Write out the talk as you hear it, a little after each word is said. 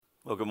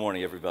Well, good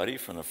morning, everybody,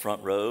 from the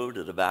front row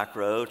to the back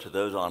row to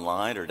those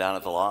online or down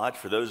at the lodge.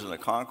 For those in the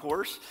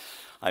concourse,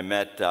 I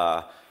met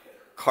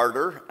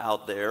Carter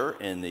out there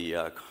in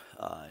the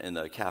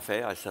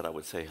cafe. I said I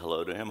would say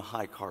hello to him.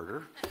 Hi,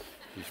 Carter.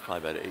 He's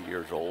probably about 8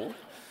 years old.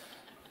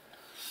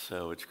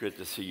 So it's good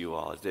to see you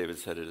all. As David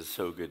said, it is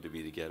so good to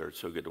be together.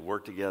 It's so good to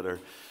work together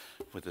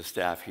with the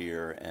staff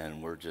here,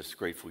 and we're just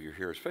grateful you're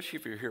here, especially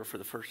if you're here for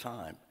the first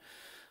time.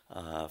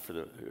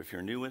 If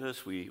you're new with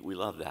us, we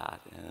love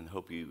that and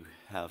hope you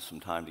have some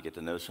time to get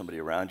to know somebody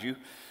around you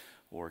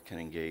or can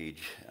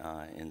engage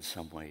in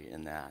some way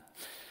in that.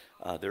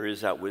 There is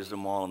that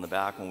wisdom wall in the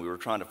back. When we were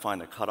trying to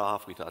find a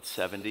cutoff, we thought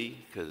 70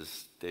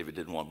 because David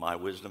didn't want my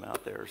wisdom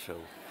out there. So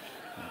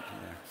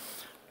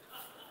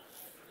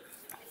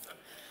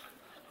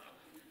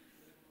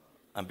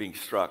I'm being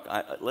struck.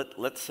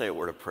 Let's say a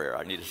word of prayer.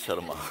 I need to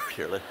settle my heart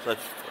here.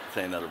 Let's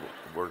say another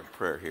word of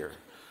prayer here.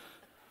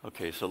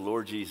 Okay, so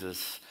Lord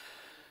Jesus,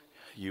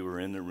 you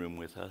are in the room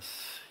with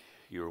us.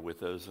 You are with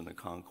those in the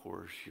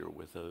concourse. You're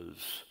with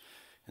those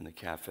in the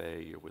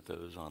cafe. You're with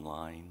those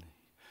online.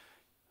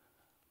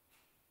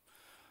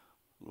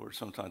 Lord,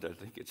 sometimes I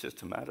think it's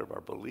just a matter of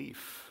our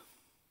belief.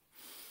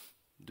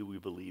 Do we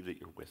believe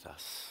that you're with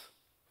us?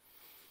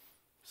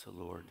 So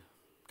Lord,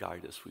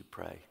 guide us, we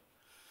pray.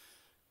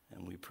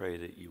 And we pray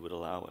that you would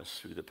allow us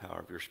through the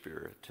power of your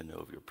Spirit to know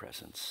of your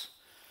presence.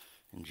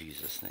 In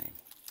Jesus' name,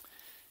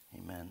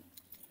 amen.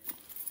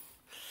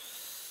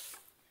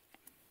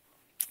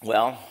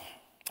 Well,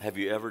 have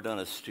you ever done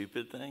a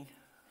stupid thing?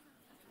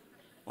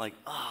 Like,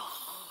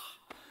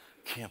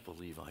 can't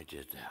believe I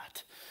did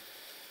that.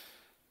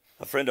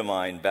 A friend of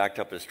mine backed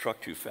up his truck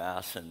too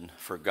fast and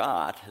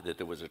forgot that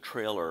there was a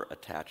trailer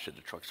attached to the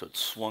truck, so it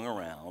swung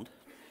around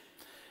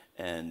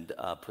and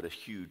put a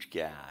huge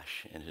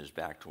gash in his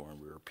back door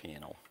and rear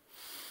panel.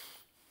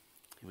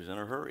 He was in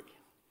a hurry.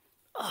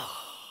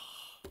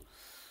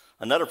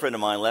 Another friend of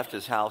mine left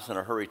his house in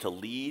a hurry to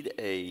lead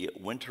a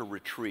winter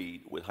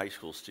retreat with high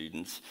school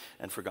students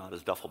and forgot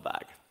his duffel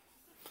bag.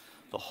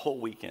 The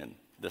whole weekend,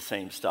 the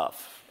same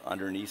stuff,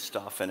 underneath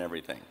stuff and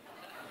everything.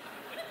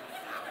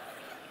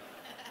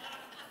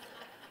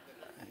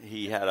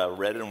 He had a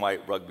red and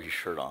white rugby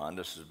shirt on.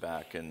 This is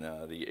back in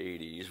the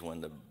 80s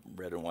when the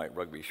red and white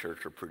rugby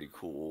shirts were pretty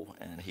cool.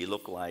 And he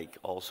looked like,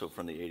 also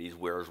from the 80s,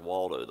 Where's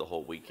Waldo the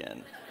whole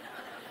weekend.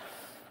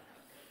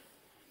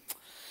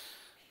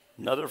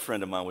 Another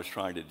friend of mine was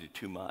trying to do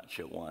too much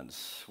at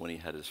once when he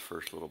had his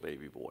first little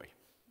baby boy.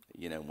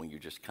 You know, when you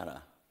just kind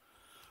of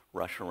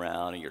rush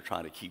around and you're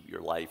trying to keep your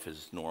life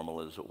as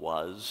normal as it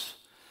was.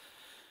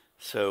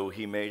 So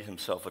he made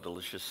himself a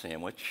delicious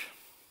sandwich,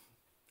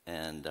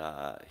 and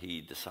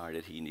he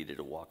decided he needed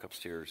to walk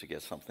upstairs to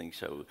get something.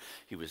 So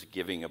he was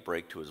giving a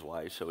break to his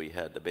wife. So he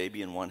had the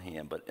baby in one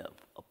hand, but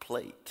a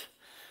plate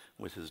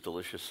with his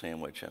delicious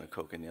sandwich and a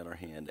Coke in the other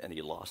hand, and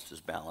he lost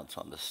his balance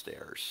on the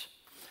stairs.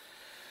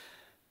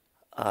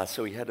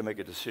 So he had to make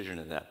a decision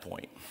at that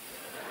point.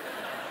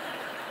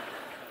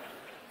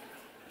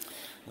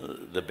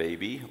 The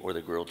baby or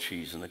the grilled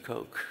cheese and the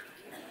Coke.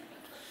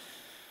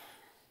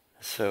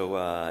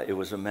 So it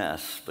was a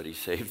mess, but he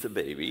saved the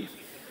baby.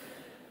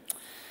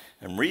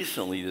 And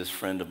recently, this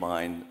friend of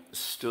mine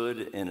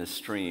stood in a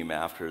stream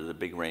after the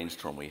big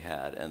rainstorm we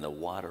had, and the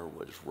water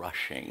was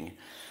rushing.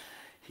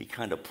 He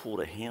kind of pulled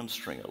a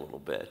hamstring a little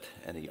bit,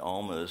 and he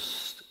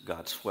almost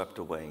got swept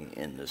away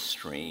in the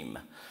stream.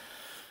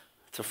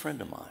 It's a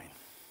friend of mine.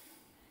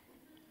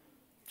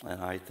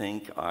 And I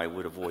think I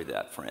would avoid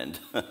that friend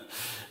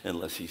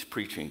unless he's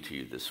preaching to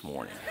you this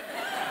morning.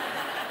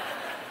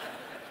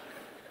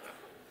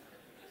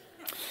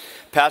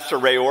 Pastor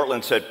Ray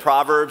Ortlund said,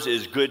 Proverbs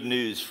is good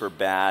news for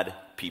bad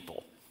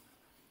people.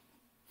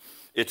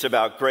 It's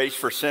about grace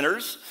for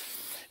sinners.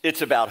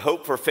 It's about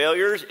hope for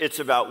failures. It's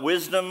about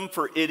wisdom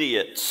for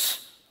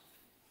idiots.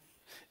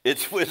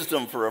 It's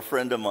wisdom for a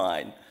friend of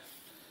mine.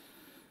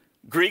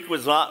 Greek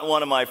was not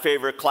one of my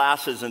favorite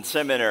classes in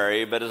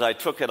seminary, but as I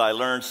took it, I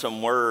learned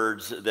some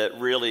words that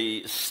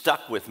really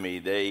stuck with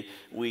me.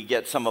 We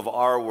get some of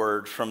our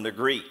words from the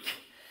Greek.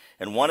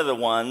 And one of the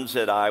ones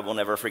that I will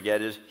never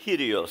forget is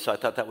hirios. I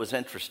thought that was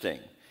interesting.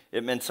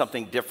 It meant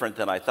something different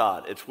than I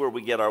thought. It's where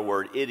we get our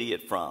word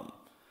idiot from.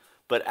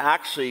 But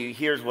actually,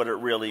 here's what it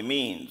really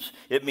means.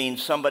 It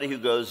means somebody who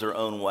goes their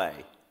own way.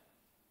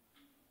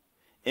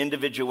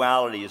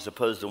 Individuality as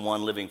opposed to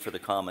one living for the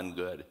common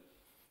good.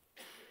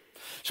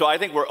 So I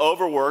think we're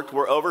overworked,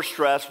 we're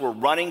overstressed, we're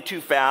running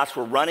too fast,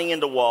 we're running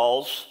into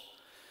walls.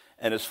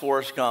 And as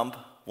Forrest Gump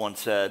once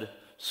said,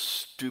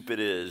 stupid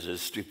is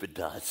as stupid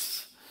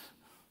does.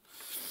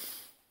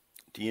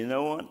 Do you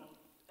know what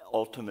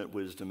ultimate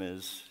wisdom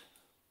is?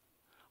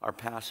 Our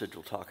passage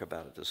will talk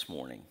about it this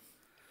morning.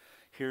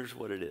 Here's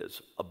what it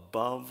is.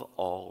 Above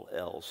all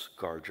else,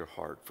 guard your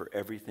heart, for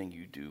everything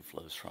you do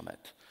flows from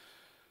it.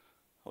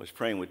 I was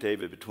praying with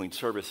David between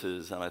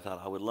services, and I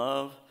thought I would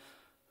love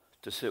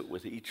to sit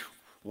with each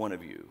one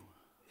of you,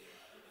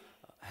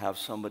 have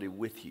somebody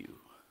with you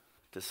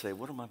to say,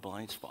 what are my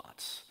blind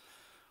spots?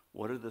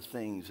 What are the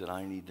things that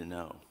I need to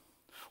know?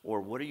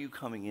 Or what are you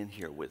coming in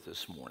here with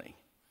this morning?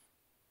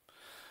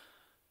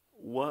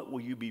 what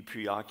will you be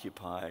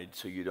preoccupied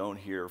so you don't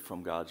hear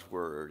from God's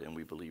word and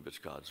we believe it's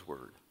God's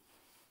word?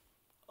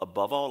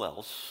 Above all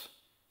else,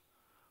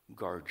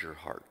 guard your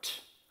heart,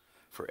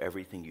 for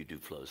everything you do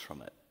flows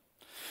from it.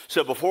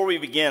 So before we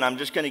begin, I'm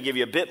just going to give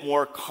you a bit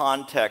more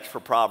context for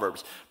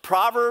Proverbs.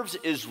 Proverbs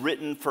is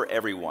written for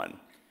everyone.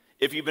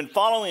 If you've been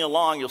following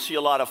along, you'll see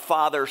a lot of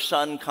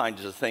father-son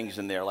kinds of things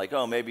in there, like,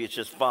 oh, maybe it's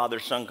just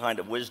father-son kind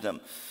of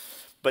wisdom.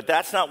 But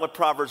that's not what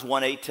Proverbs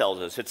 1:8 tells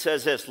us. It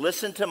says this,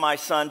 listen to my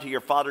son, to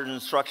your father's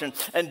instruction,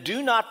 and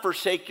do not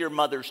forsake your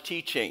mother's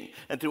teaching.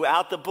 And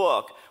throughout the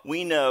book,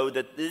 we know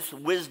that this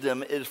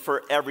wisdom is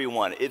for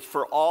everyone. It's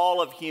for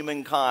all of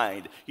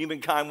humankind.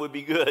 Humankind would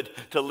be good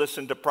to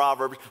listen to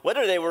Proverbs,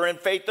 whether they were in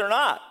faith or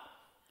not.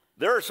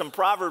 There are some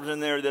Proverbs in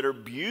there that are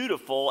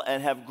beautiful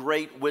and have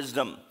great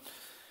wisdom.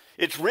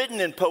 It's written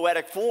in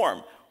poetic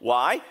form.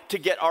 Why? To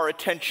get our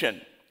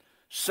attention.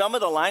 Some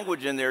of the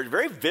language in there is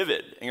very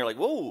vivid, and you're like,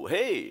 whoa,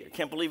 hey, I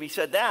can't believe he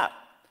said that.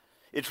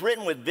 It's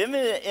written with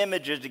vivid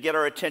images to get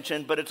our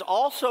attention, but it's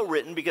also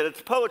written, because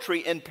it's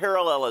poetry, in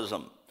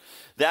parallelism.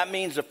 That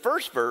means the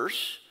first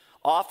verse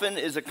often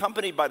is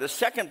accompanied by the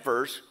second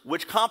verse,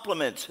 which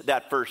complements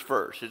that first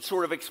verse. It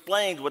sort of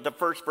explains what the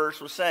first verse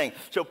was saying.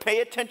 So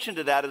pay attention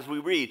to that as we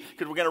read,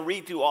 because we're going to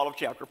read through all of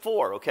chapter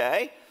 4,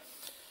 okay?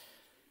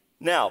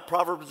 Now,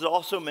 Proverbs is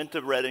also meant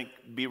to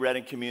be read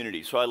in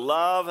community. So I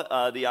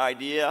love the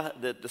idea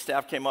that the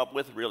staff came up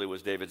with. Really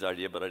was David's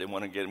idea, but I didn't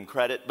want to give him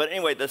credit. But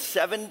anyway, the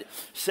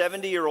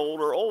 70-year-old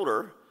or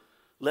older,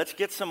 let's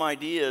get some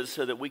ideas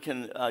so that we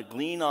can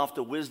glean off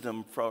the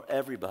wisdom from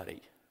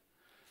everybody.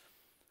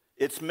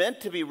 It's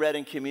meant to be read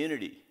in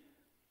community.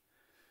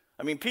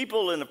 I mean,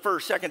 people in the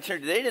first, second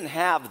century, they didn't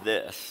have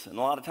this. And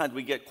a lot of times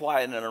we get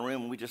quiet in a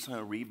room and we just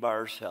kind of read by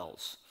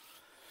ourselves.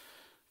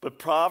 But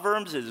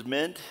Proverbs is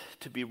meant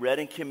to be read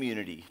in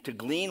community, to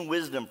glean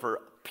wisdom for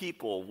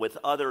people with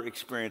other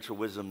experience or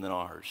wisdom than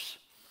ours.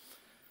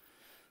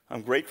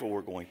 I'm grateful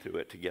we're going through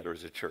it together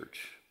as a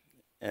church.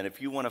 And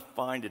if you want to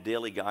find a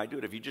daily guide to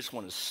it, if you just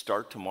want to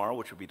start tomorrow,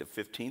 which would be the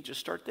 15th, just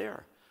start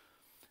there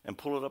and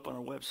pull it up on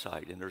our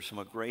website. And there's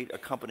some great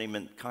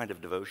accompaniment kind of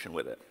devotion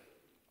with it.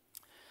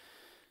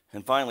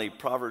 And finally,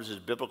 Proverbs is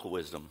biblical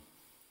wisdom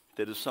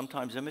that is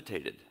sometimes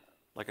imitated.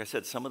 Like I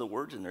said, some of the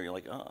words in there, you're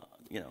like, oh,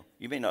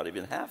 you may not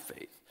even have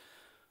faith,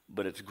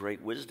 but it's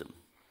great wisdom.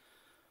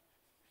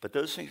 But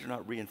those things are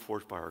not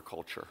reinforced by our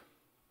culture.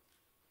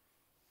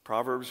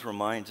 Proverbs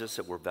reminds us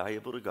that we're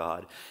valuable to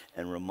God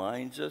and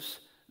reminds us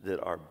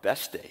that our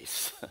best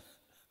days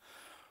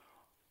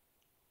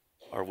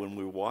are when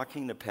we're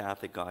walking the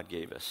path that God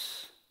gave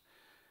us.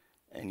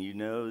 And you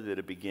know that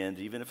it begins,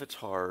 even if it's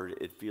hard,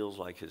 it feels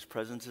like his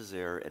presence is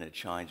there and it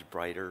shines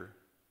brighter,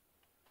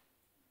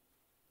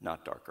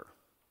 not darker.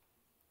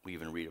 We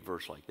even read a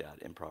verse like that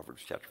in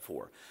Proverbs chapter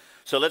 4.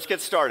 So let's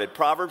get started.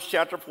 Proverbs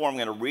chapter 4, I'm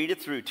going to read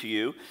it through to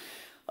you.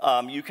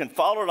 You can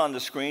follow it on the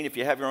screen if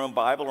you have your own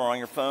Bible or on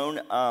your phone.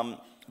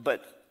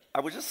 But I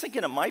was just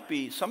thinking it might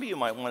be, some of you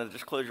might want to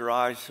just close your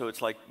eyes so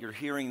it's like you're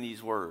hearing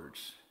these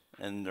words.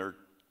 And they're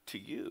to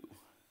you.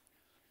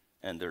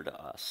 And they're to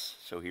us.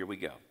 So here we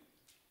go.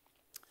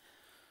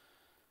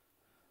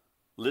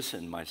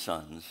 Listen, my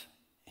sons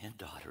and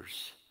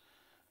daughters,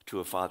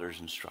 to a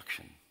father's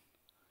instruction.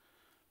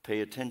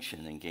 Pay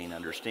attention and gain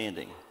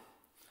understanding.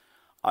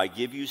 I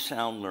give you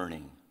sound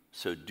learning,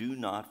 so do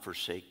not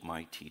forsake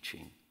my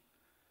teaching.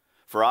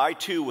 For I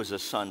too was a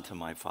son to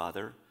my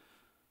father,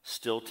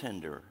 still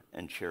tender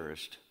and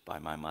cherished by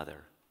my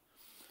mother.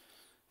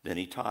 Then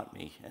he taught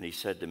me, and he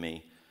said to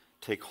me,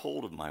 take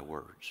hold of my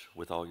words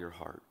with all your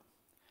heart.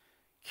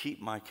 Keep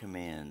my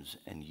commands,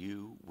 and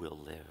you will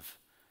live.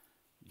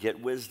 Get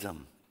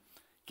wisdom,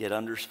 get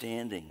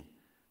understanding.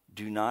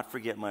 Do not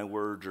forget my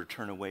words or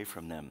turn away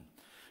from them.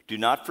 Do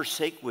not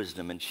forsake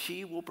wisdom, and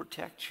she will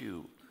protect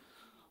you.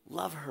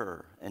 Love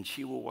her, and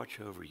she will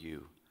watch over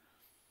you.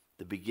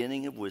 The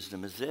beginning of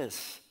wisdom is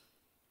this: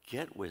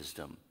 get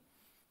wisdom.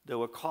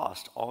 Though it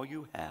cost all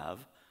you have,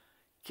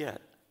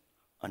 get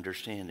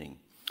understanding.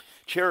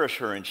 Cherish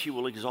her, and she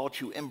will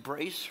exalt you.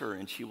 Embrace her,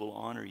 and she will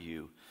honor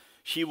you.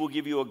 She will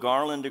give you a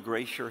garland to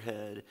grace your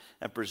head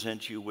and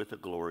present you with a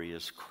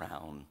glorious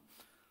crown.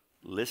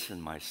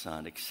 Listen, my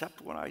son, accept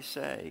what I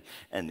say,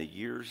 and the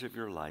years of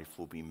your life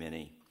will be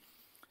many.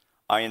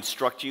 I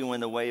instruct you in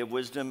the way of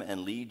wisdom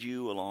and lead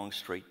you along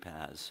straight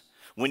paths.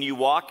 When you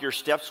walk, your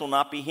steps will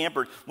not be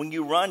hampered. When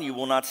you run, you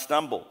will not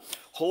stumble.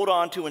 Hold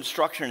on to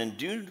instruction and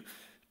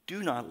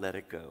do not let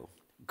it go.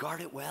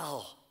 Guard it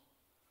well,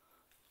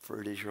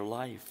 for it is your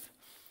life.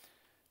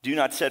 Do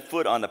not set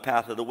foot on the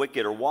path of the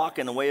wicked or walk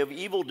in the way of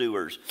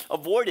evildoers.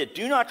 Avoid it.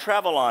 Do not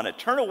travel on it.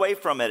 Turn away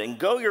from it and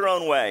go your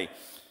own way.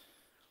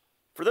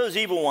 For those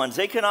evil ones,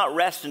 they cannot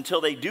rest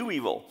until they do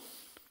evil.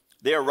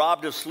 They are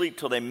robbed of sleep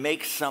till they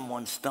make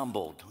someone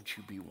stumble. Don't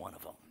you be one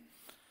of them.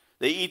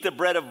 They eat the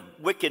bread of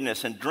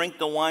wickedness and drink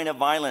the wine of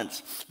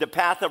violence. The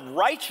path of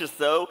righteous,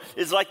 though,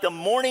 is like the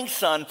morning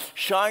sun,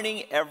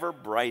 shining ever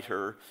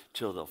brighter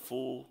till the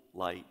full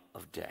light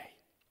of day.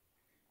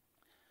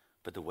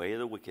 But the way of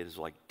the wicked is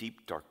like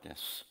deep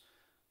darkness.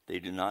 They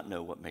do not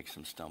know what makes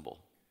them stumble.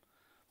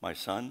 My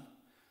son,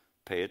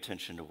 pay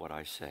attention to what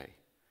I say.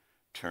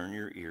 Turn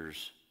your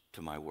ears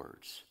to my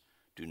words.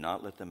 Do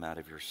not let them out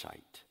of your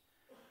sight.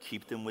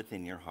 Keep them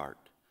within your heart,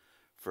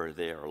 for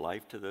they are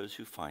life to those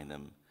who find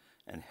them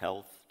and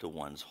health to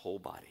one's whole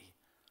body.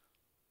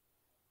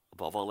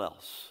 Above all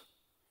else,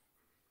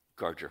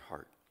 guard your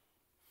heart,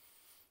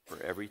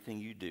 for everything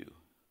you do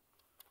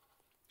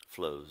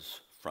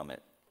flows from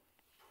it.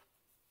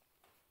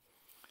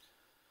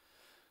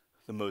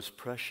 The most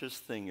precious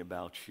thing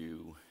about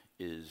you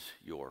is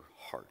your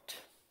heart.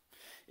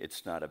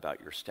 It's not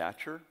about your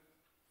stature.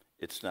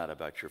 It's not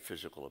about your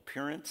physical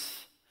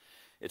appearance.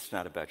 It's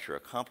not about your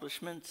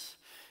accomplishments.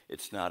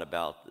 It's not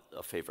about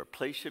a favorite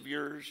place of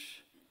yours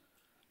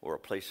or a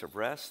place of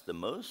rest. The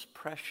most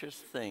precious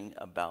thing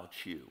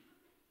about you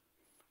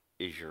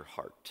is your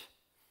heart.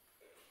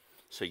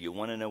 So you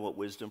want to know what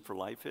wisdom for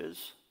life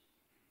is?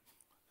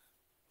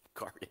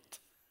 Guard it.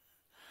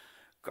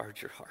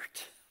 Guard your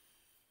heart.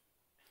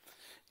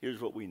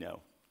 Here's what we know.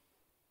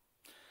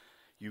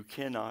 You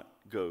cannot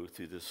go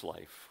through this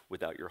life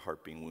without your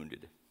heart being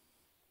wounded,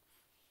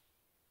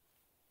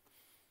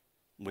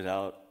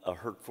 without a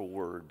hurtful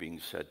word being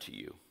said to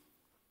you,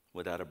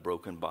 without a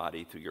broken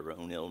body through your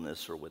own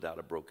illness, or without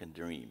a broken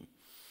dream.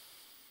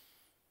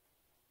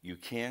 You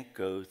can't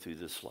go through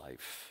this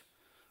life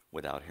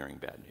without hearing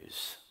bad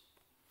news.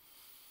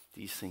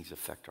 These things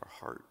affect our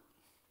heart.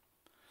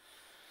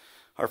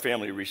 Our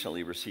family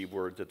recently received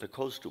word that the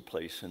coastal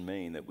place in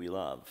Maine that we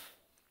love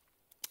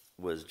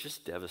was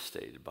just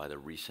devastated by the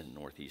recent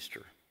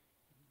northeaster.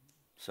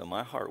 So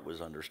my heart was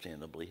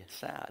understandably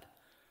sad,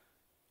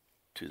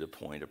 to the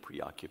point of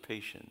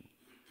preoccupation,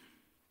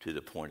 to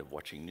the point of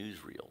watching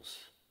newsreels,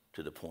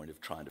 to the point of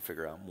trying to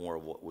figure out more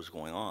of what was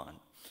going on.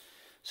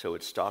 So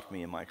it stopped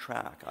me in my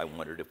track. I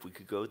wondered if we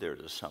could go there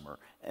this summer,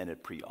 and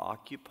it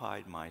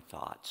preoccupied my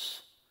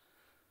thoughts.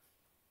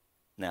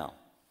 Now,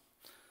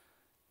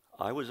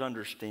 I was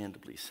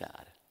understandably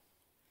sad.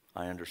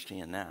 I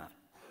understand that.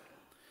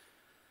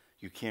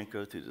 You can't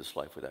go through this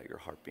life without your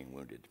heart being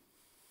wounded.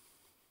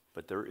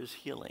 But there is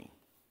healing.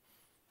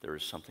 There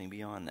is something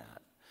beyond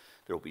that.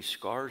 There will be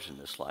scars in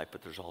this life,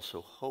 but there's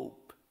also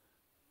hope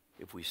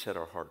if we set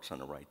our hearts on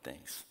the right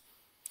things.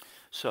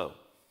 So,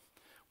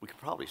 we could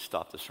probably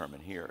stop the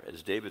sermon here.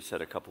 As David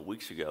said a couple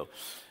weeks ago,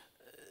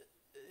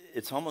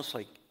 it's almost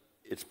like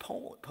it's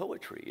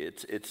poetry.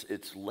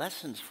 It's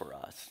lessons for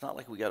us. It's not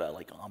like we got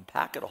to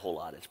unpack it a whole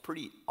lot. It's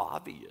pretty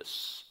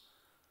obvious.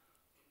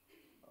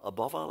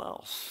 Above all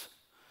else,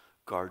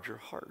 guard your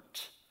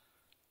heart,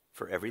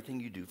 for everything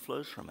you do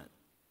flows from it.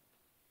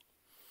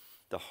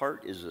 The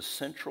heart is the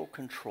central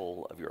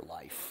control of your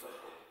life.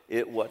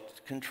 It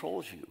what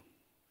controls you.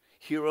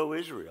 Hear, O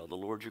Israel, the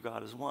Lord your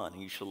God is one.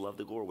 You shall love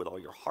the Lord with all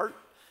your heart,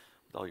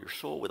 with all your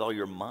soul, with all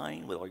your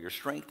mind, with all your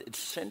strength. It's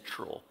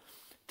central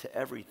to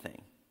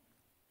everything.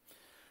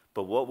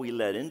 But what we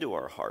let into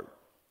our heart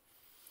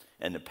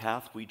and the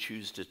path we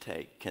choose to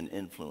take can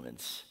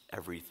influence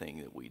everything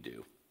that we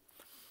do.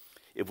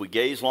 If we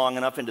gaze long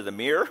enough into the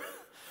mirror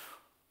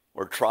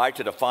or try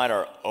to define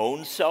our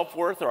own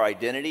self-worth or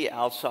identity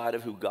outside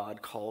of who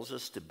God calls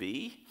us to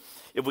be,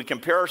 if we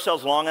compare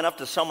ourselves long enough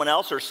to someone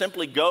else or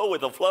simply go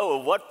with the flow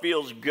of what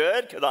feels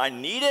good because I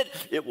need it,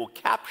 it will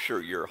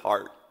capture your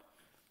heart.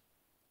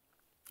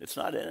 It's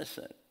not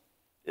innocent.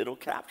 It'll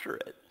capture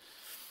it.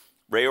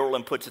 Ray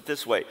Ortlund puts it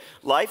this way: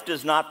 life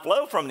does not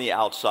flow from the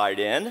outside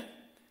in,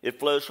 it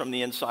flows from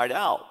the inside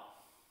out.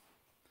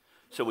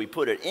 So we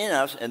put it in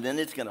us, and then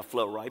it's going to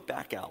flow right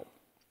back out.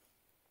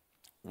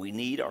 We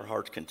need our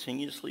hearts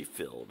continuously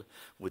filled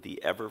with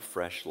the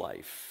ever-fresh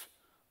life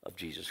of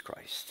Jesus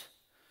Christ.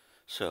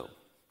 So,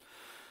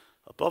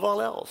 above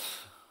all else,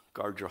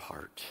 guard your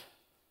heart,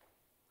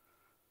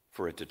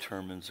 for it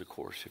determines the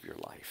course of your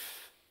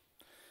life.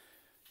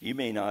 You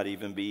may not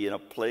even be in a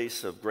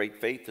place of great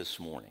faith this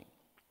morning.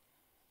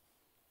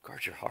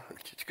 Guard your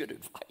heart. It's good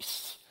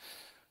advice,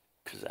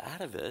 because out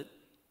of it,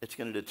 it's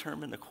going to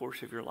determine the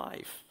course of your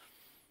life.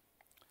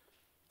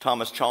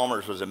 Thomas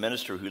Chalmers was a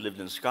minister who lived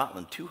in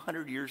Scotland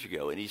 200 years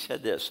ago, and he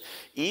said this: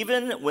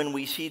 even when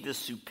we see the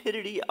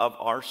stupidity of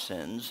our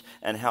sins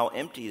and how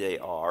empty they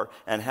are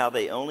and how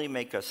they only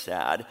make us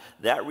sad,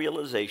 that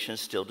realization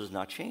still does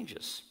not change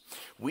us.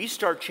 We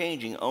start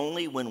changing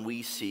only when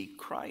we see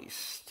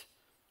Christ,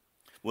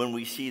 when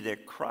we see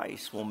that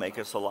Christ will make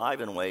us alive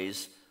in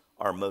ways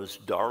our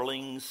most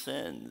darling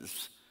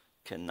sins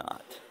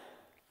cannot.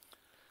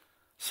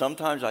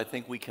 Sometimes I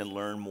think we can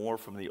learn more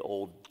from the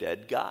old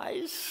dead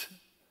guys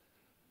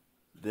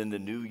than the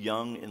new,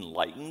 young,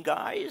 enlightened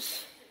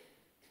guys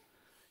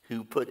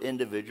who put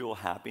individual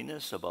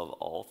happiness above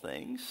all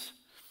things.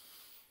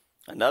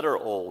 Another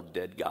old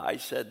dead guy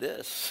said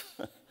this: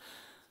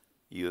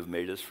 you have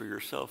made us for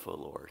yourself, O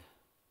Lord,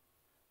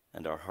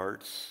 and our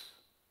hearts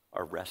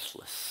are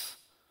restless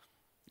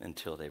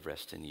until they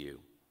rest in you.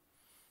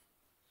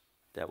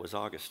 That was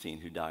Augustine,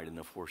 who died in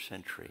the 4th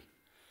century.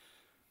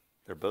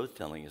 They're both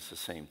telling us the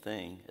same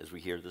thing as we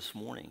hear this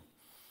morning.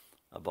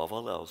 Above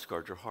all else,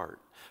 guard your heart,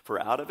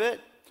 for out of it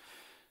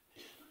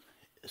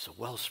is a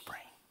wellspring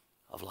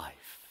of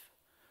life.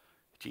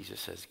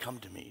 Jesus says, come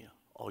to me,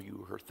 all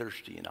you who are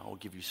thirsty, and I will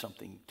give you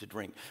something to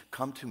drink.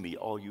 Come to me,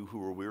 all you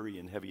who are weary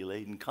and heavy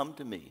laden. Come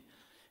to me,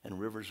 and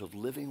rivers of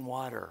living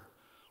water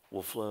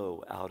will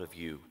flow out of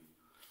you.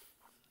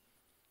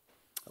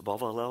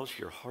 Above all else,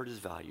 your heart is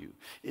valued.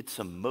 It's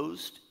the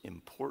most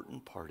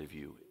important part of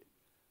you.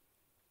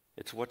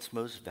 It's what's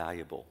most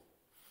valuable.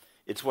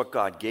 It's what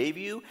God gave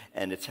you,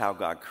 and it's how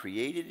God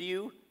created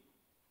you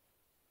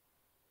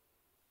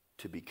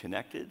to be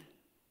connected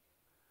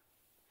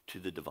to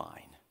the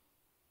divine.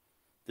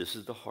 This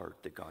is the heart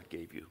that God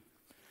gave you.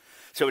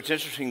 So it's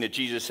interesting that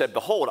Jesus said,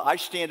 behold, I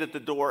stand at the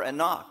door and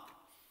knock.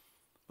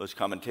 Most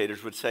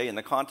commentators would say in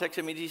the context,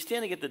 it means he's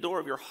standing at the door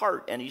of your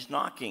heart and he's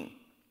knocking.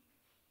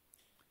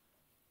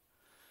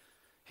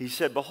 He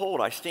said,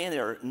 behold, I stand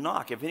there and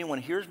knock. If anyone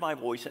hears my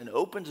voice and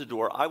opens the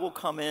door, I will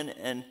come in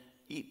and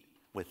eat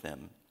with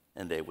them,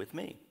 and they with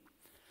me.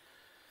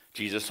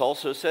 Jesus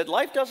also said,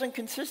 life doesn't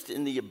consist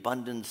in the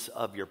abundance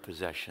of your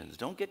possessions.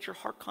 Don't get your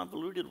heart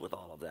convoluted with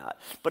all of that.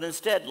 But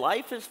instead,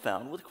 life is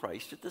found with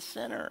Christ at the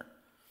center,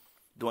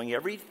 doing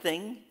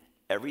everything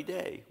every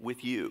day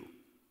with you.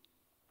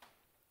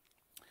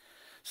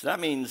 So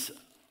that means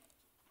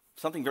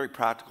something very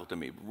practical to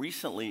me.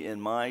 Recently in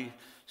my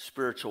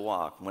spiritual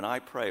walk, when I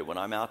pray, when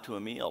I'm out to a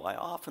meal, I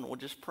often will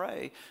just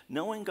pray,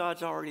 knowing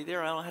God's already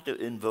there. I don't have to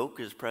invoke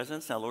his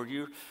presence. Now, Lord,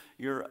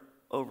 you're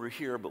over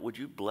here, but would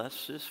you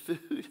bless this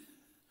food?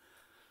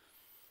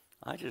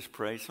 I just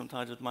pray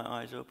sometimes with my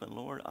eyes open,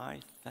 Lord, I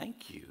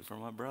thank you for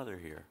my brother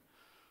here.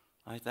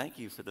 I thank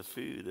you for the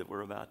food that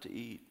we're about to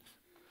eat.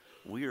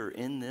 We are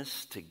in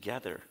this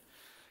together.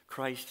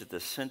 Christ at the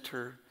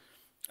center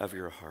of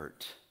your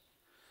heart.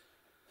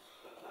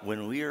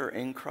 When we are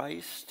in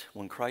Christ,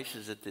 when Christ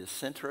is at the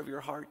center of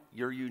your heart,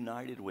 you're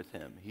united with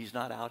him. He's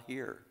not out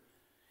here.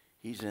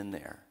 He's in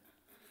there.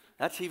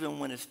 That's even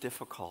when it's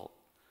difficult.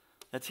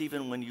 That's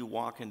even when you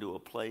walk into a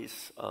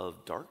place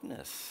of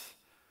darkness.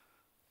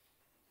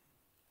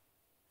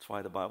 That's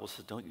why the Bible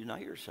says don't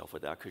unite yourself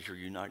with that, because you're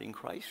uniting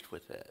Christ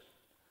with it.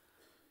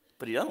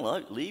 But he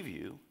doesn't leave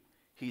you.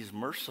 He's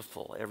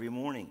merciful every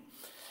morning.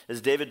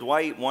 As David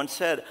Dwight once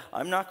said,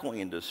 I'm not going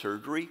into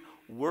surgery.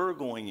 We're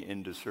going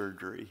into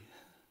surgery.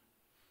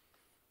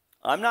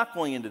 I'm not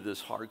going into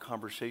this hard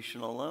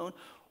conversation alone.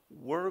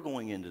 We're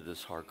going into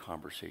this hard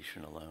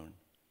conversation alone.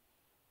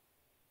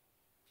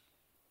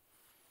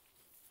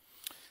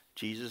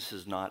 Jesus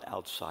is not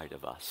outside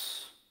of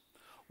us,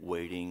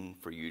 waiting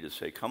for you to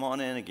say, come on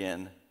in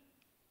again.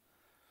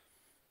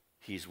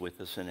 He's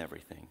with us in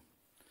everything.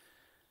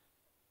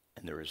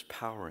 And there is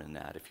power in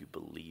that if you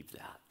believe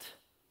that.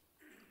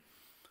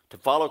 To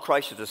follow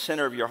Christ at the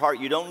center of your heart,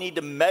 you don't need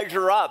to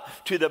measure up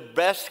to the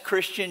best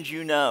Christians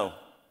you know.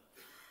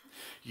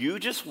 You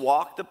just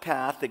walk the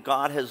path that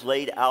God has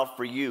laid out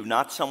for you,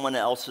 not someone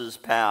else's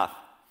path.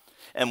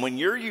 And when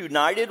you're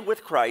united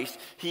with Christ,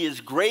 he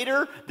is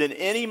greater than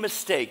any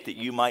mistake that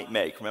you might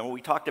make. Remember,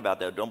 we talked about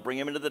that. Don't bring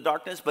him into the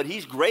darkness, but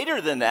he's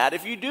greater than that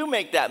if you do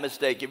make that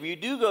mistake, if you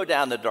do go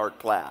down the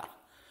dark path.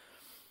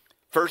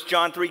 1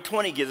 John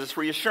 3:20 gives us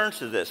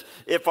reassurance of this.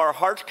 If our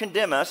hearts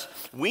condemn us,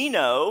 we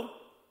know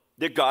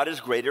that God is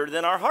greater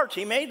than our hearts.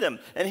 He made them,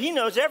 and he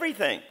knows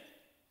everything.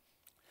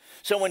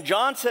 So when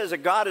John says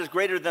that God is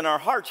greater than our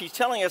hearts, he's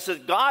telling us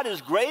that God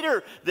is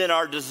greater than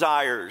our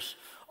desires,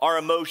 our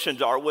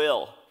emotions, our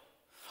will.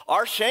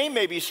 Our shame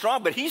may be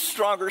strong, but he's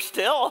stronger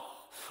still.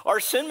 Our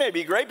sin may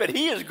be great, but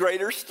he is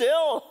greater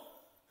still.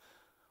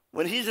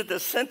 When he's at the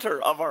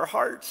center of our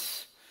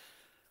hearts,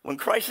 when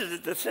Christ is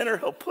at the center,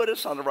 he'll put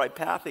us on the right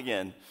path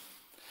again.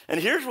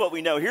 And here's what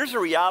we know. Here's the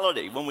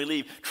reality when we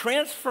leave.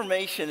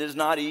 Transformation is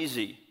not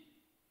easy.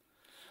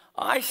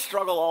 I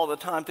struggle all the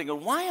time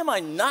thinking, why am I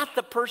not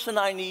the person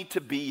I need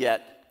to be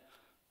yet?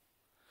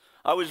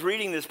 I was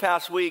reading this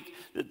past week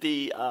that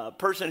the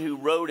person who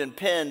wrote and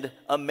penned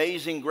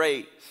Amazing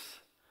Grace,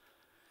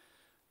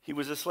 he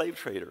was a slave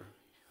trader.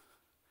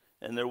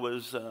 And there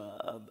was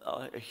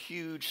a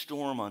huge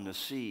storm on the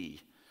sea.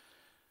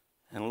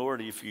 And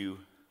Lord, if you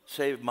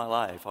save my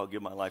life, I'll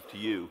give my life to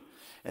you.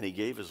 And he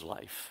gave his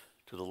life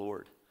to the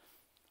Lord.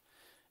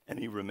 And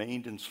he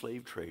remained in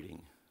slave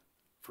trading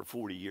for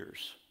 40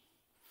 years.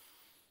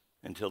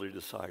 Until he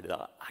decided, I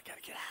got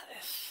to get out of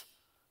this.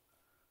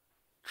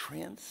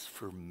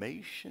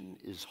 Transformation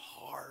is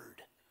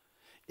hard.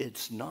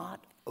 It's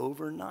not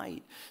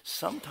overnight.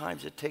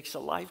 Sometimes it takes a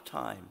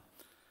lifetime.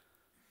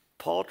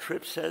 Paul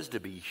Tripp says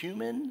to be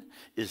human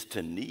is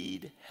to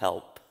need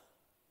help.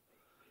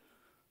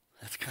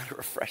 That's kind of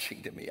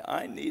refreshing to me.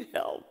 I need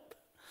help.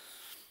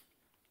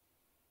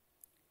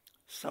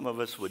 Some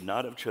of us would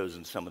not have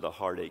chosen some of the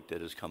heartache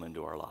that has come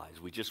into our lives.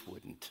 We just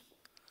wouldn't.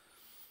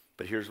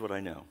 But here's what I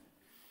know.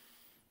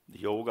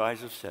 The old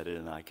guys have said it,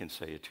 and I can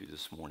say it too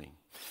this morning.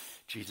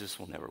 Jesus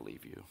will never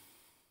leave you.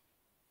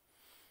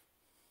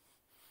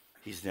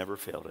 He's never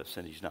failed us,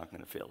 and he's not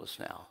going to fail us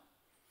now.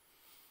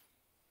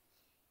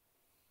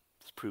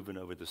 It's proven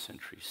over the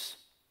centuries.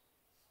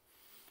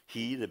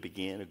 He that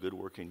began a good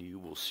work in you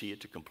will see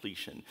it to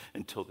completion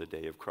until the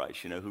day of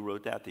Christ. You know who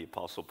wrote that? The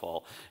Apostle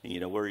Paul. And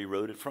you know where he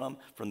wrote it from?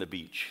 From the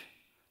beach.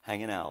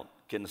 hanging out,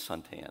 getting a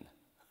suntan.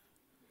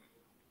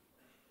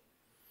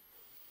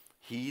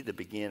 He that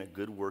began a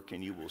good work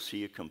in you will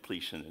see it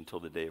completion until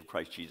the day of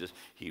Christ Jesus.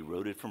 He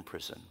wrote it from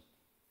prison.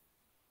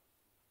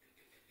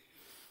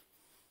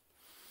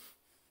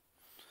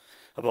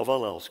 Above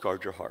all else,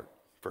 guard your heart,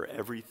 for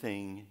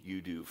everything you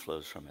do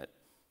flows from it.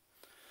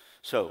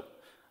 So,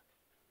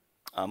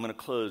 I'm going to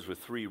close with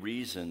 3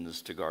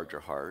 reasons to guard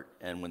your heart.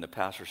 And when the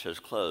pastor says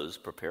close,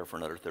 prepare for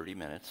another 30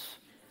 minutes.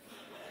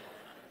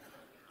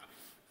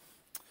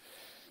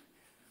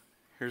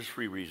 Here's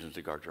 3 reasons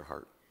to guard your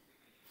heart.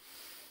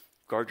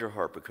 Guard your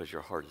heart because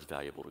your heart is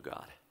valuable to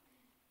God.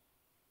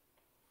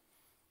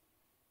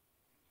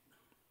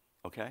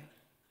 Okay?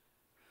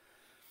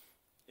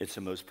 It's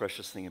the most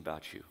precious thing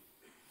about you.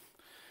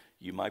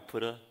 You might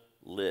put a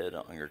lid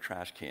on your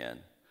trash can,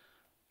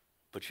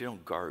 but you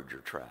don't guard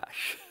your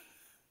trash.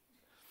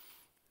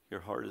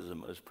 Your heart is the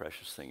most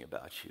precious thing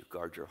about you.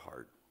 Guard your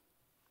heart.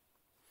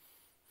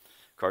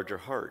 Guard your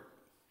heart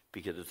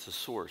because it's the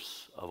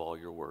source of all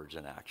your words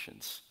and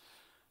actions.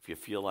 If you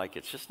feel like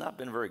it's just not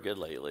been very good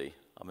lately,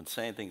 I've been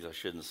saying things I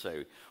shouldn't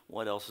say,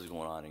 what else is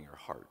going on in your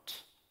heart?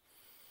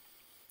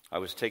 I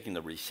was taking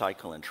the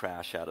recycle and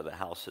trash out of the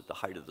house at the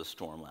height of the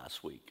storm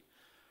last week.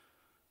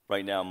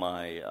 Right now,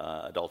 my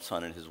adult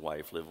son and his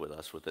wife live with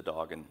us with the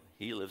dog, and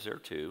he lives there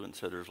too, and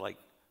so there's like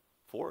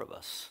 4 of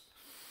us.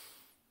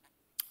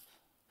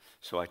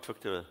 So I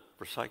took the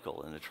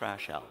recycle and the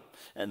trash out,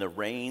 and the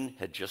rain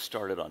had just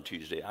started on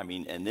Tuesday.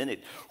 And then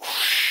it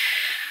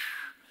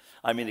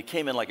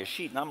came in like a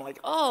sheet, and I'm like,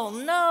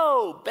 oh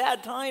no,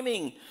 bad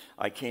timing.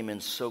 I came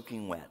in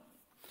soaking wet.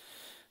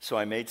 So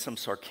I made some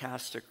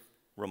sarcastic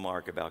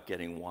remark about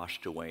getting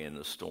washed away in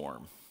the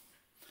storm.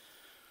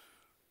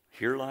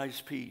 Here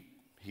lies Pete.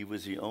 He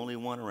was the only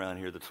one around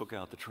here that took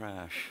out the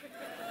trash.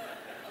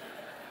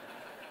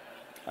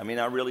 I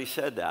really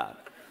said that.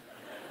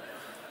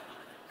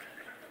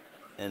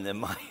 And then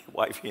my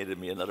wife handed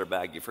me another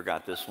bag. You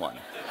forgot this one.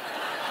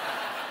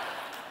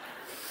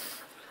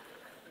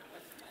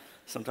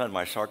 Sometimes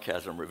my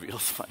sarcasm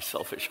reveals my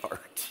selfish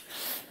heart.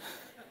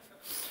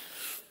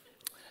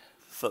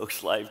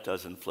 Folks, life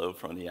doesn't flow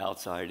from the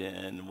outside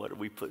in. What are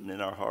we putting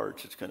in our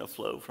hearts? It's going to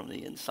flow from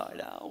the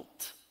inside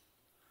out.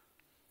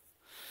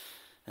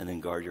 And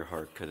then guard your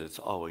heart because it's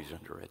always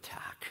under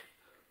attack.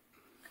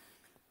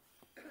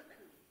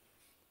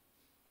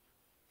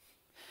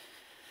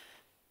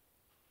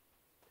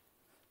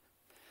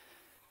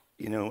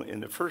 In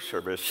the first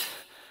service,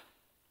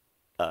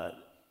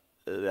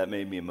 that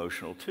made me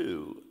emotional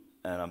too.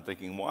 And I'm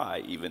thinking,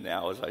 why? Even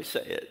now as I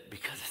say it,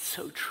 because it's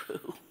so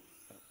true.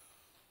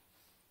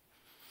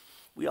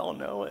 We all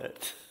know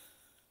it.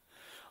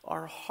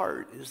 Our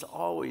heart is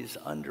always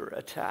under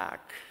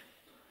attack.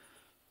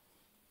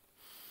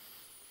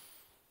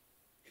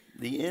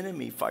 The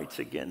enemy fights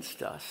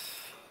against us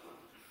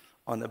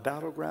on the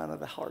battleground of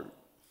the heart.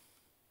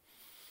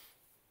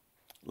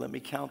 Let me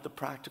count the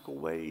practical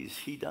ways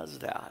he does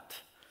that.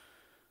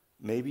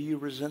 Maybe you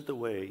resent the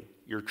way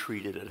you're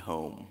treated at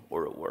home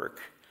or at work.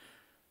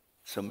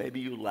 So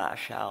maybe you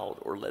lash out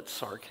or let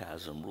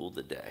sarcasm rule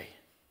the day.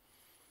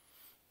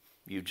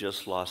 You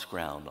just lost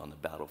ground on the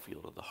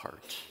battlefield of the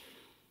heart.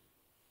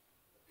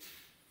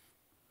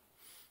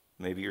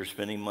 Maybe you're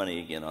spending money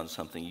again on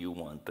something you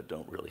want but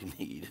don't really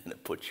need, and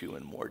it puts you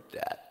in more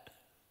debt.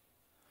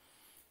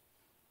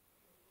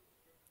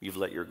 You've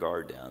let your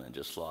guard down and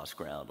just lost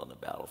ground on the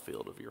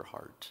battlefield of your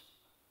heart.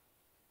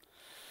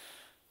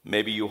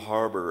 Maybe you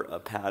harbor a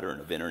pattern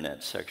of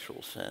internet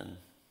sexual sin.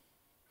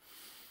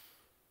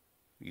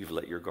 You've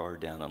let your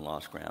guard down and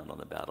lost ground on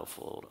the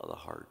battlefield of the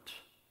heart.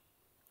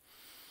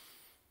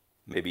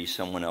 Maybe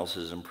someone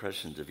else's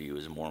impressions of you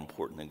is more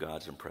important than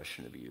God's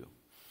impression of you.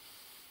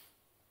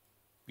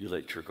 You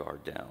let your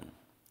guard down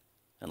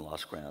and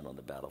lost ground on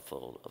the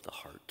battlefield of the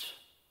heart.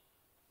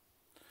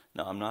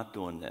 Now, I'm not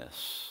doing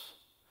this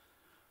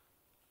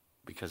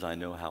because I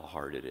know how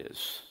hard it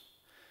is.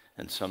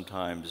 And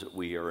sometimes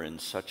we are in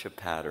such a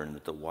pattern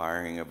that the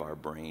wiring of our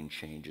brain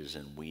changes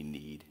and we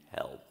need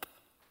help.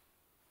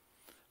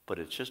 But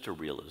it's just a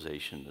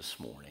realization this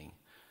morning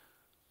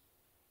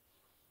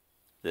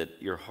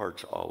that your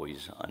heart's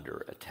always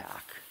under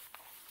attack.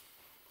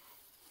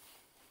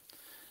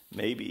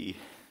 Maybe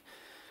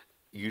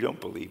you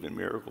don't believe in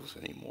miracles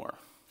anymore.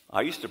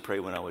 I used to pray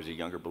when I was a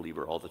younger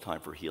believer all the time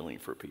for healing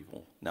for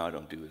people. Now I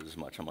don't do it as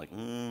much. I'm like,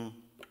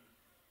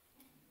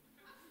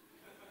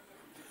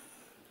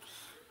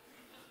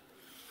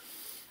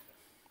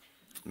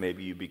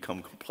 Maybe you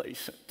become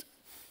complacent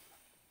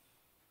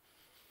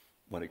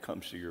when it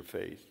comes to your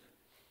faith.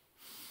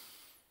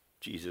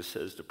 Jesus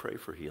says to pray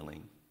for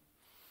healing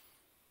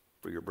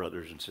for your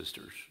brothers and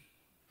sisters.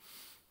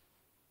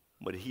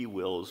 What he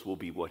wills will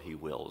be what he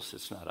wills.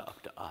 It's not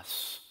up to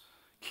us.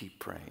 Keep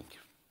praying.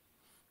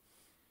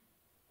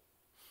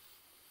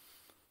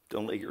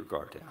 Don't let your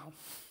guard down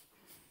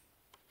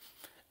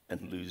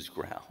and lose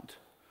ground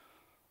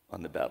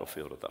on the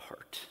battlefield of the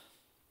heart.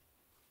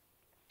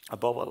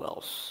 Above all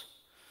else,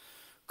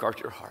 guard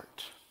your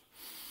heart,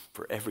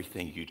 for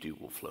everything you do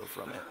will flow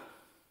from it.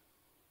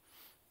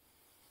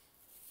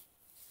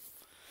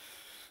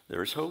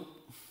 There's hope.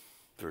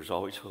 There's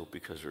always hope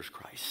because there's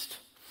Christ.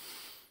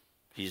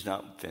 He's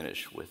not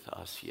finished with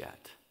us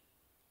yet.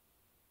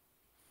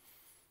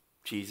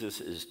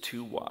 Jesus is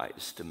too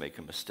wise to make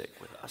a mistake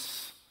with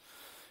us.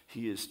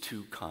 He is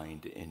too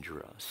kind to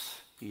injure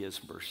us. He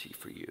has mercy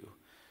for you.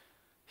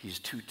 He's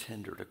too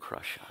tender to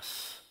crush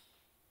us.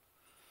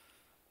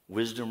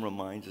 Wisdom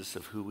reminds us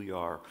of who we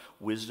are.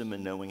 Wisdom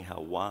in knowing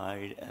how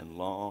wide and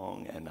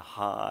long and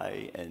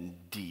high and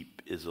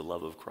deep is the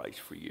love of Christ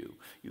for you.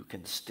 You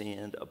can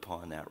stand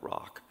upon that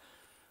rock.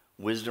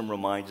 Wisdom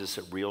reminds us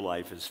that real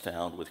life is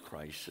found with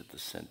Christ at the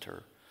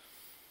center.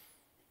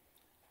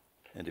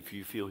 And if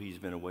you feel he's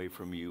been away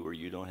from you or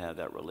you don't have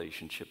that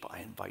relationship, I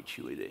invite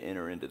you to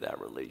enter into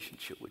that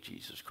relationship with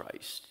Jesus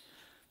Christ,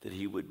 that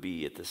he would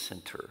be at the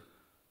center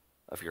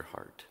of your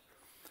heart.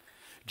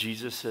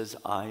 Jesus says,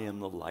 I am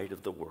the light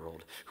of the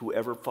world.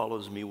 Whoever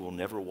follows me will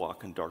never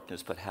walk in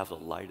darkness, but have the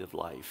light of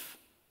life.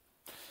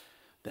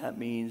 That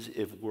means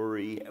if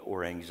worry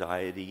or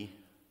anxiety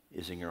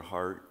is in your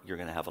heart, you're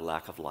going to have a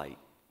lack of light.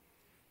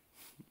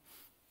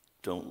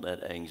 Don't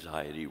let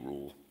anxiety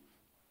rule.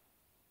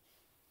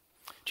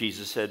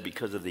 Jesus said,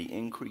 because of the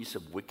increase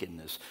of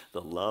wickedness, the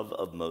love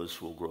of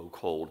most will grow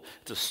cold.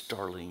 It's a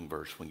startling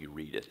verse when you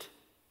read it.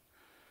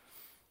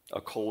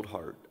 A cold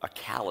heart, a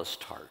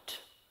calloused heart,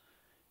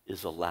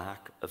 is a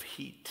lack of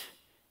heat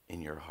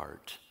in your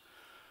heart.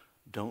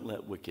 Don't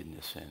let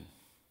wickedness in.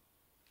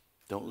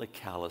 Don't let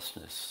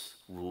callousness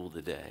rule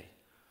the day.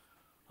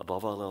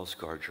 Above all else,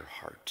 guard your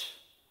heart.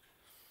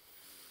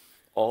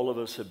 All of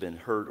us have been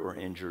hurt or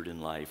injured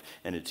in life,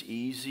 and it's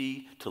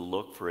easy to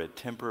look for a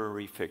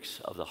temporary fix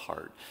of the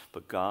heart.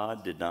 But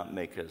God did not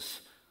make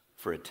us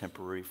for a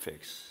temporary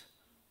fix,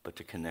 but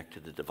to connect to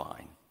the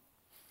divine.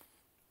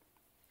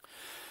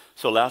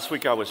 So last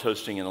week I was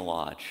hosting in a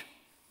lodge.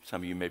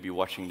 Some of you may be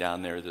watching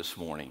down there this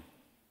morning.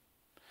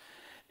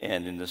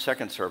 And in the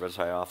second service,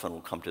 I often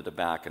will come to the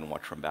back and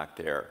watch from back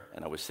there.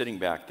 And I was sitting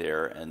back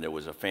there, and there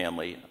was a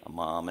family, a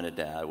mom and a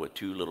dad with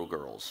two little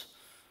girls.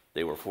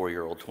 They were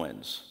 4-year-old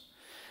twins.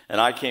 And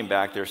I came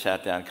back there,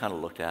 sat down, kind of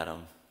looked at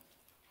them,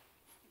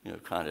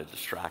 kind of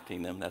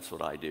distracting them. That's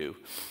what I do.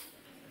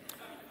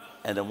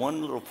 And then one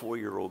little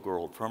 4-year-old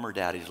girl from her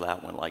daddy's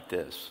lap went like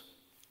this.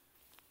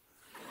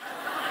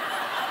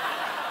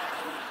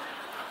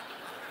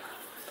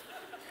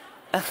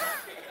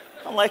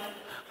 I'm like,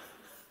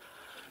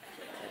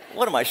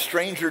 what am I,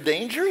 stranger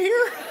danger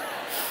here?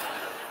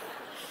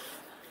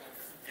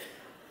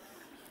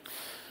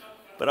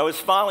 But I was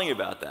smiling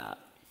about that.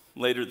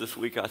 Later this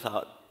week I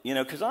thought,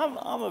 because I'm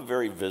a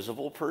very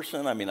visible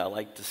person. I mean, I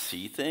like to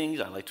see things.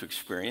 I like to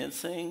experience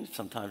things.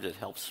 Sometimes it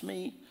helps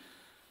me.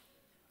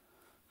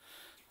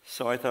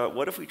 So I thought,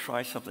 what if we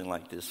try something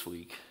like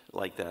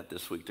that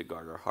this week to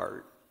guard our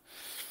heart?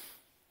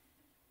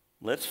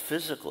 Let's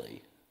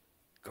physically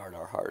guard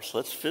our hearts.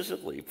 Let's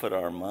physically put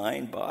our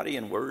mind, body,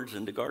 and words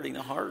into guarding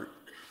the heart.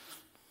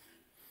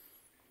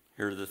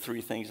 Here are the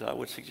 3 things I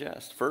would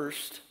suggest.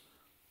 First,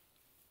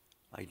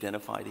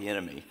 identify the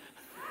enemy.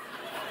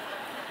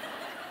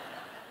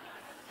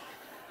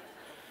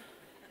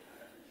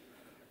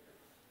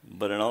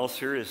 But in all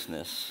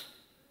seriousness,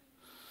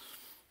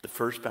 the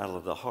first battle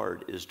of the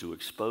heart is to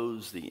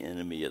expose the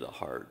enemy of the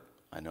heart.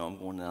 I know I'm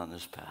going down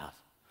this path,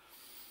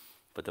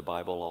 but the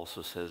Bible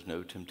also says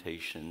no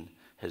temptation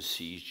has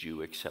seized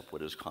you except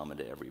what is common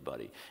to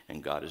everybody.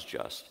 And God is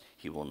just.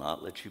 He will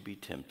not let you be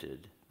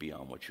tempted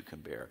beyond what you can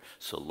bear.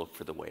 So look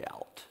for the way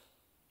out.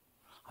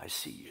 I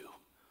see you.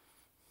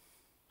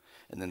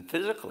 And then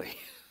physically,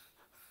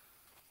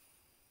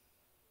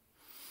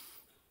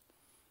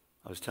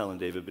 I was telling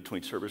David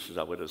between services,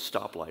 I was at a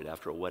stoplight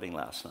after a wedding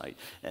last night,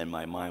 and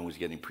my mind was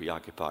getting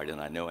preoccupied, and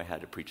I know I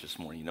had to preach this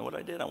morning. You know what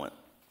I did? I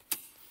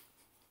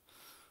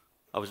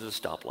was at a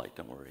stoplight,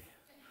 don't worry.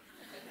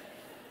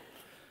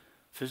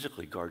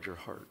 Physically guard your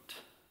heart.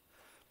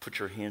 Put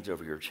your hands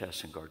over your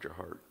chest and guard your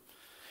heart.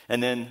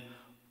 And then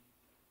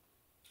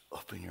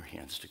open your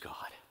hands to God.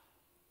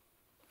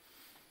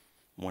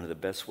 One of the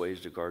best ways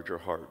to guard your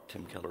heart,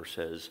 Tim Keller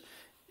says,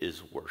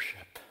 is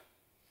worship.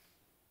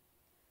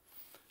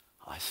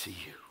 I see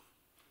you.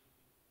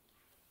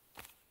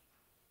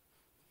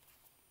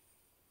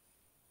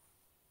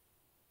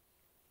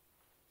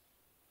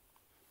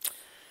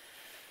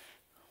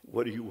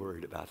 What are you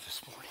worried about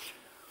this morning?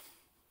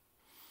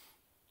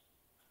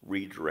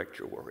 Redirect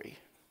your worry.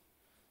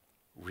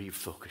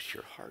 Refocus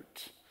your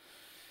heart.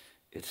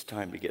 It's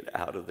time to get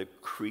out of the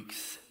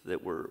creeks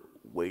that we're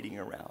wading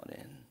around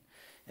in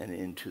and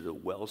into the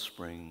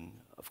wellspring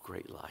of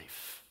great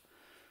life.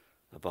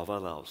 Above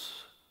all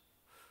else,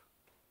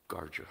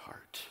 guard your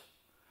heart,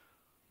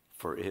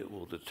 for it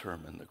will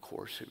determine the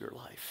course of your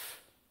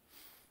life.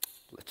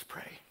 Let's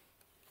pray.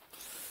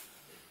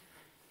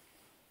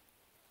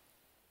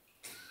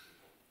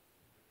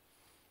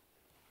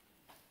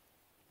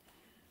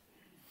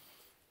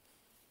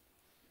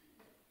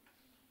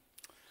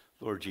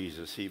 Lord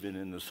Jesus, even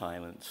in the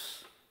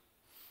silence,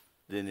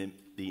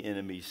 the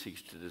enemy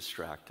seeks to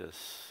distract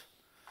us.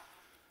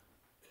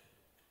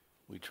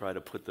 We try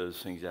to put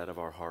those things out of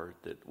our heart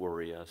that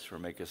worry us or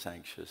make us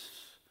anxious.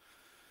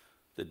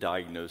 The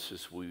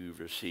diagnosis we've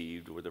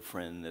received with a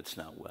friend that's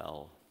not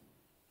well.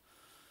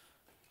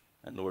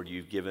 And Lord,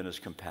 you've given us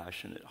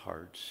compassionate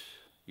hearts.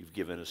 You've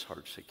given us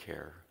hearts that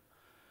care.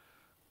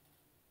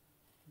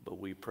 But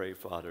we pray,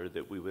 Father,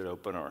 that we would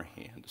open our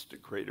hands to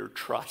greater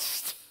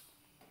trust.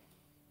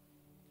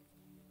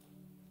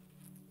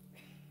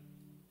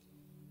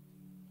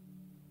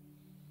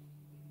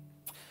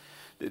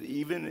 That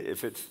even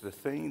if it's the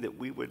thing that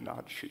we would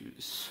not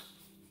choose,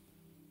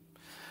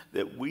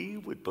 that we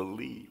would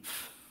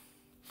believe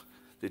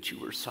that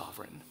you are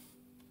sovereign.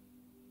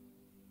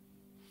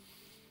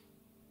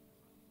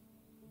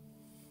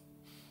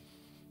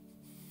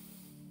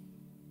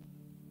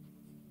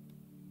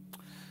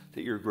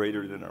 That you're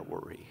greater than our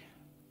worry.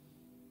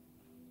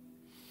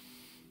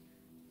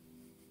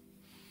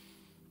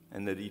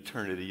 And that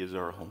eternity is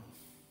our home.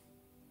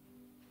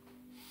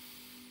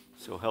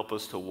 So help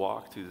us to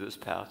walk through this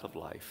path of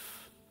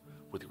life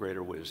with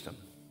greater wisdom.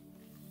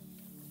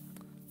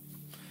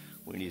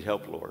 We need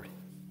help, Lord.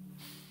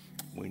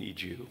 We need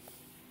you.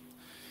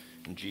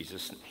 In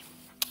Jesus'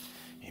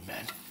 name,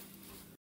 amen.